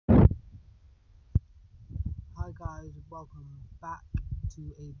guys, welcome back to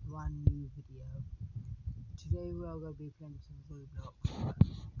a brand new video. Today we are going to be playing some Roblox,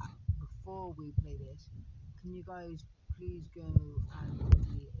 but before we play this, can you guys please go and give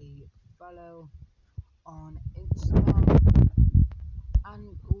me a follow on Instagram,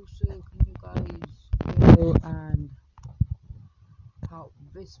 and also can you guys go and help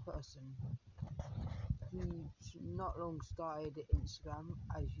this person? He's not long started Instagram,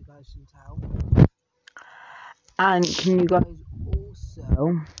 as you guys can tell. And can you guys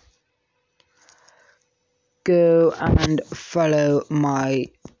also go and follow my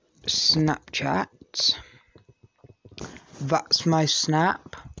Snapchat? That's my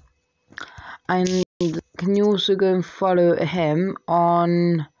Snap. And can you also go and follow him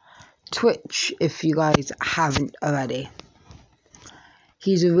on Twitch if you guys haven't already?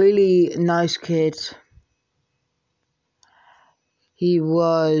 He's a really nice kid. He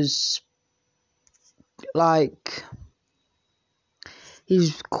was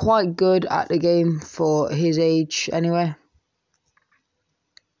he's quite good at the game for his age anyway.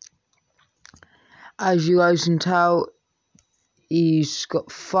 As you guys can tell, he's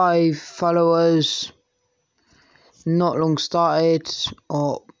got 5 followers, not long started,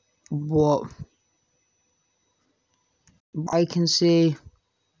 or what I can see.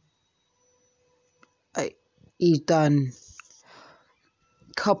 He's done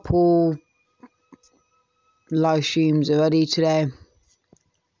a couple live streams already today.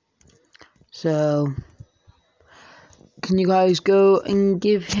 So, can you guys go and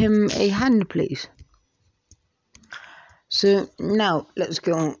give him a hand, please? So, now, let's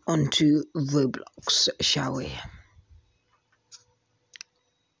go on to Roblox, shall we?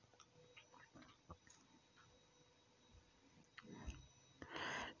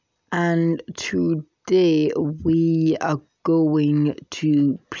 And today, we are going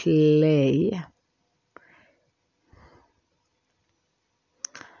to play...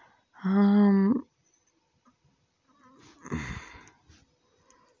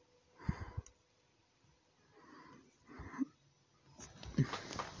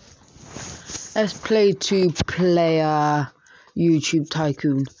 let's play 2-player YouTube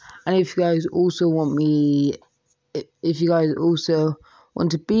Tycoon. And if you guys also want to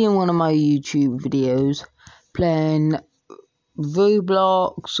be in one of my YouTube videos playing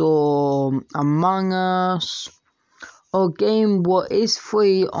ROBLOX or Among Us, or game what is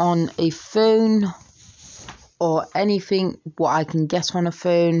free on a phone, or anything what I can get on a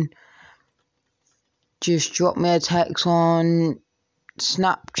phone, just drop me a text on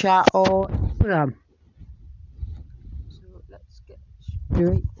Snapchat or Instagram. So let's get straight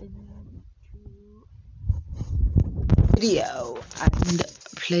into the video and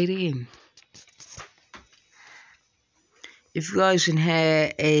play the game. If you guys can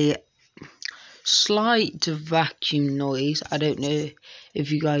hear a slight vacuum noise, I don't know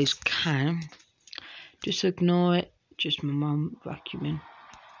if you guys can, just ignore it, just my mum vacuuming.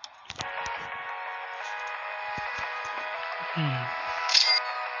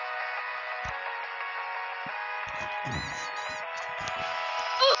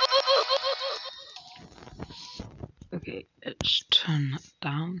 Okay, let's turn that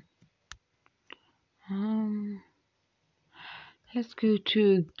down. Let's go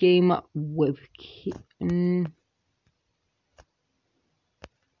to a game with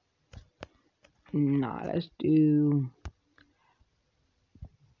let's do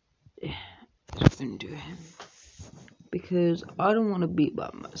him, because I don't want to be by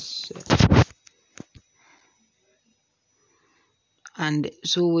myself, and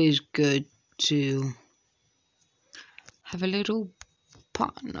it's always good to have a little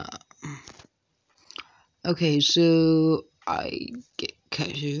partner. Okay, so I get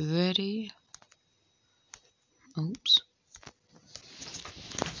Cashew ready. Oops.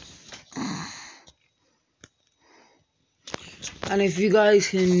 And if you guys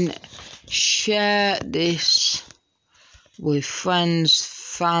can share this with friends,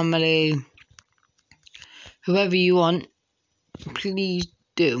 family, whoever you want, please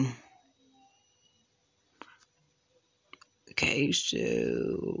do. Okay,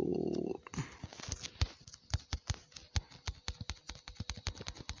 so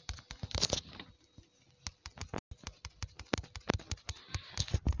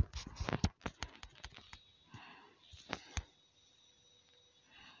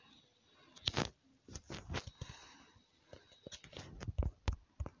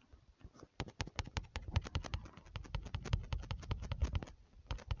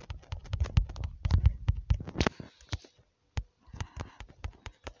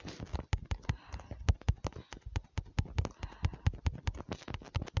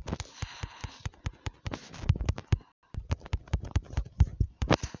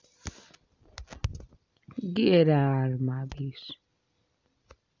Get out of my base.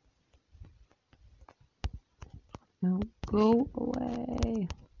 No, go away.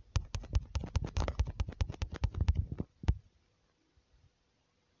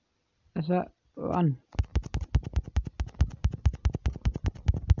 Is that run?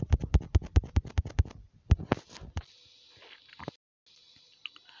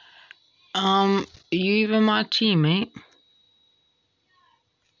 You even my teammate?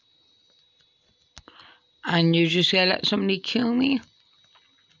 And you just gonna let somebody kill me?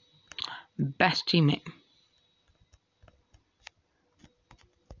 Best teammate.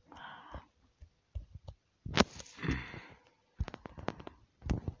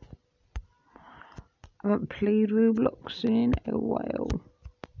 I haven't played Roblox in a while.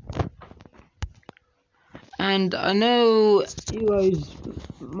 And I know you guys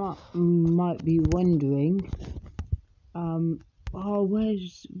might be wondering, oh,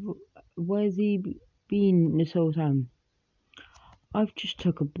 where's he been this whole time? I've just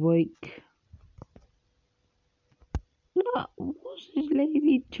took a break. Look, what's this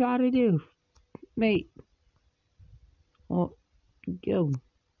lady trying to do? Mate. Or go.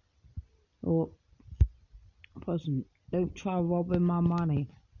 Or person. Don't try robbing my money.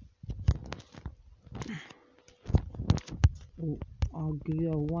 Or I'll give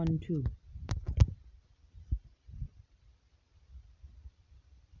you a 1-2.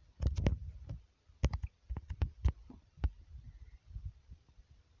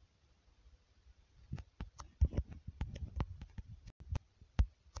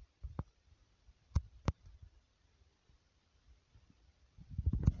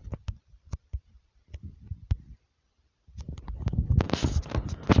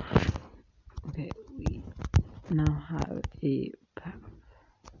 Okay, we now have a path.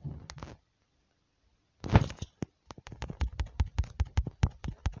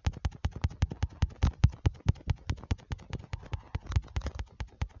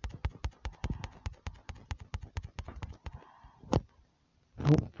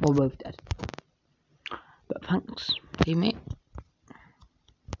 Oh, we're both dead. But thanks, teammate.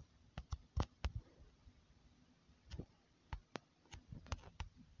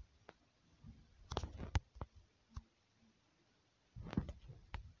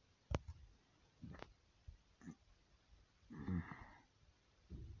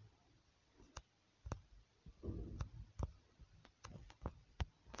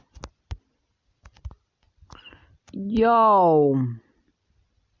 Yo,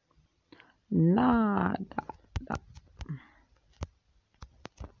 nah,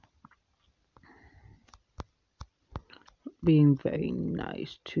 being very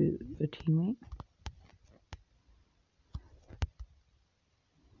nice to a teammate.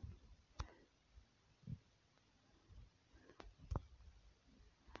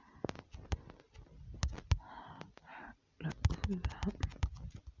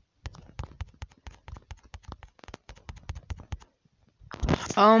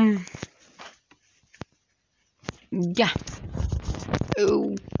 Yeah.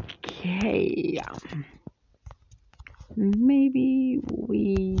 Okay. Maybe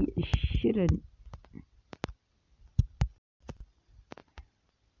we shouldn't.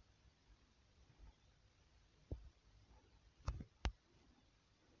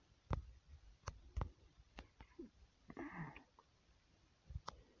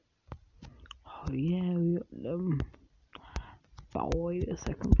 Oh yeah, we got them. Buy the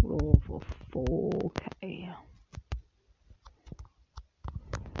second floor for 4K.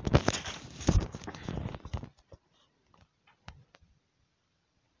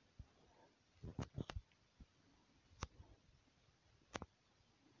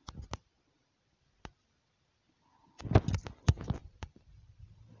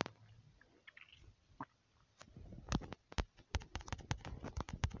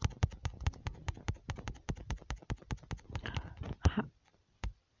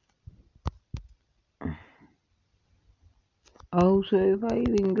 Oh, so if I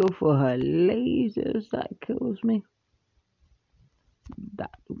even go for her lasers, that kills me.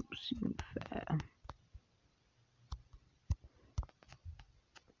 That don't seem fair.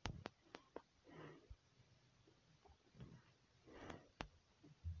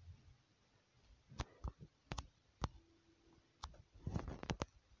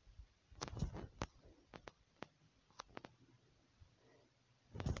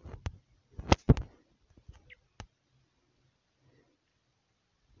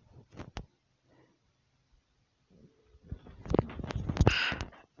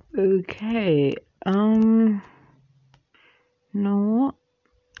 Okay, you know what?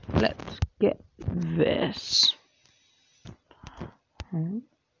 Let's get this.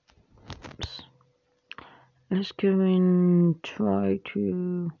 Let's go and try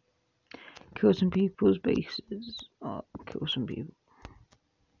to kill some people's bases. Oh, kill some people.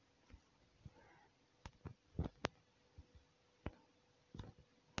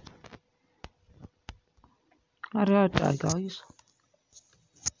 How did I die, guys?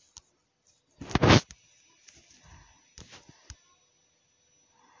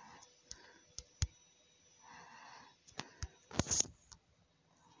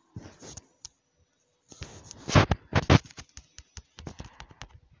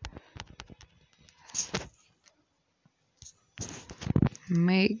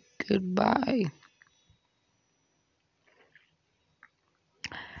 Make goodbye.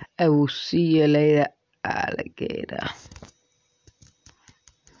 I will see you later, alligator.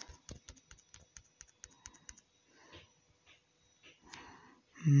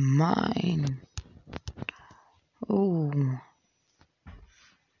 Mine. Oh,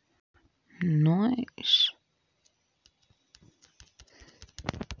 nice.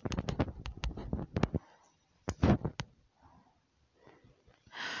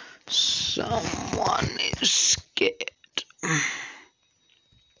 Someone is scared.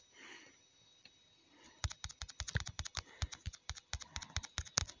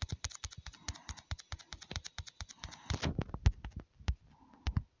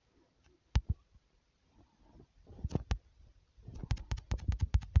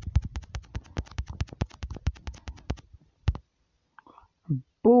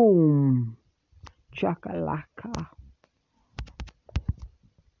 Boom. Chakalaka.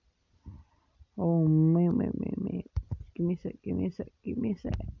 Oh, me. Give me a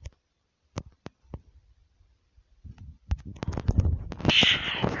sec.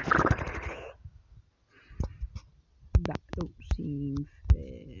 That don't seem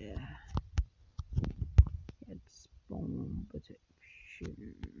fair. It's bomb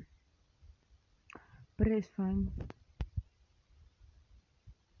protection. But it's fine.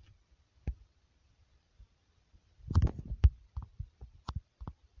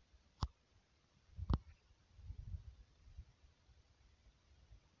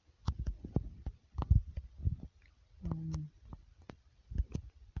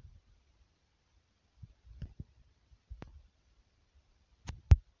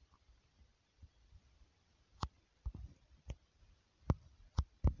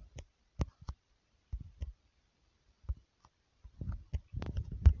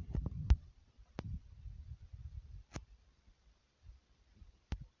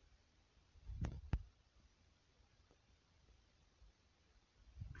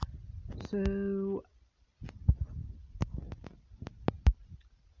 So,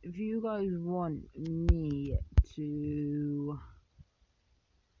 if you guys want me to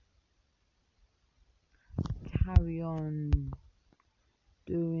carry on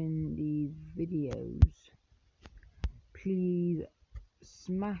doing these videos, please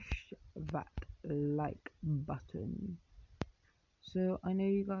smash that like button so I know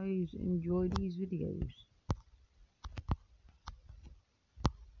you guys enjoy these videos.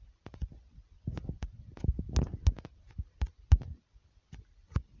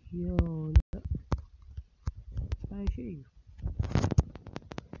 Yo, look. Can I shoot you?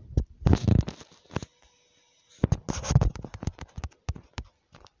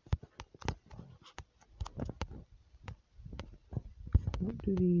 What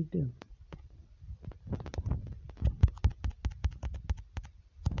do these do?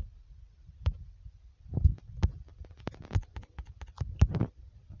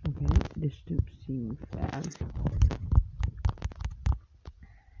 Okay, this don't seem fair.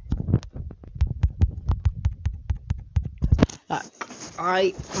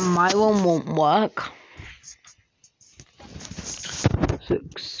 My one won't work. So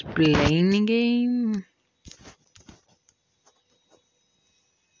explain the game.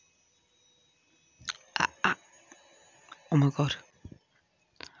 Oh my god.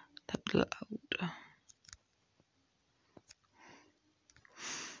 That's loud.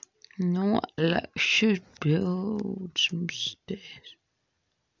 You know what? Let's just build some stairs.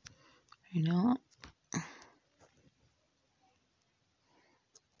 You know what?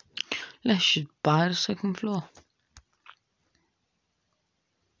 Let's just buy the second floor.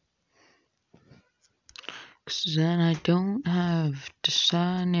 Cause then I don't have the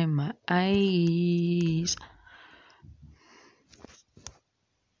sun in my eyes.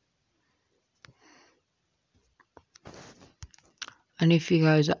 And if you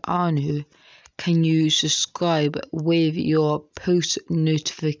guys are new, can you subscribe with your post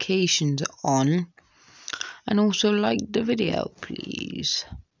notifications on? And also like the video, please.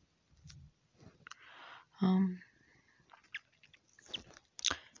 You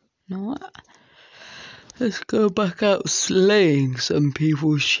know what? Let's go back out slaying some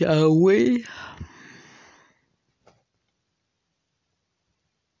people, shall we?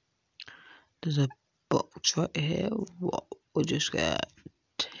 There's a box right here. What we're just gonna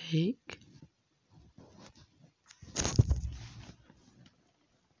take.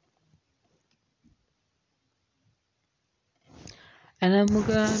 And then we're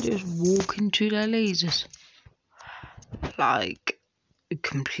gonna just walk into the lasers. Like,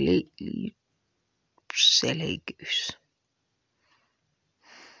 completely silly goose.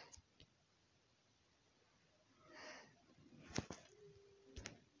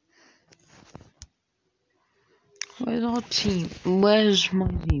 Where's our team? Where's my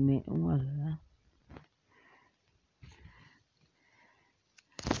teammate? Where's that?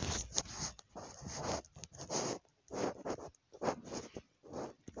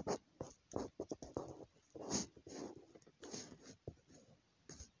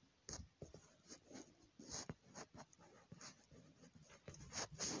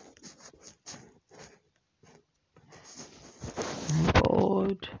 Oh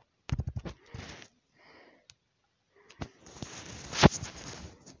God.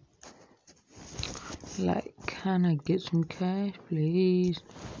 Like, can I get some cash, please?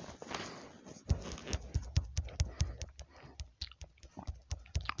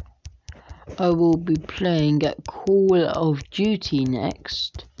 I will be playing at Call of Duty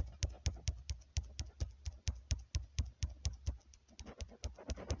next.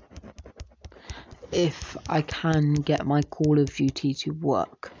 If I can get my Call of Duty to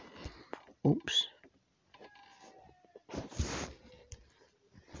work. Oops.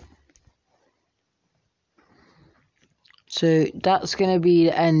 So that's going to be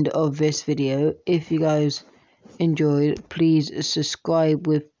the end of this video. If you guys enjoyed, please subscribe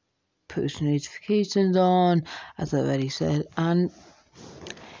with post notifications on, as I already said, and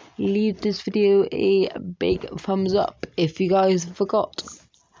leave this video a big thumbs up if you guys forgot.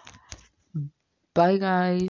 Bye guys.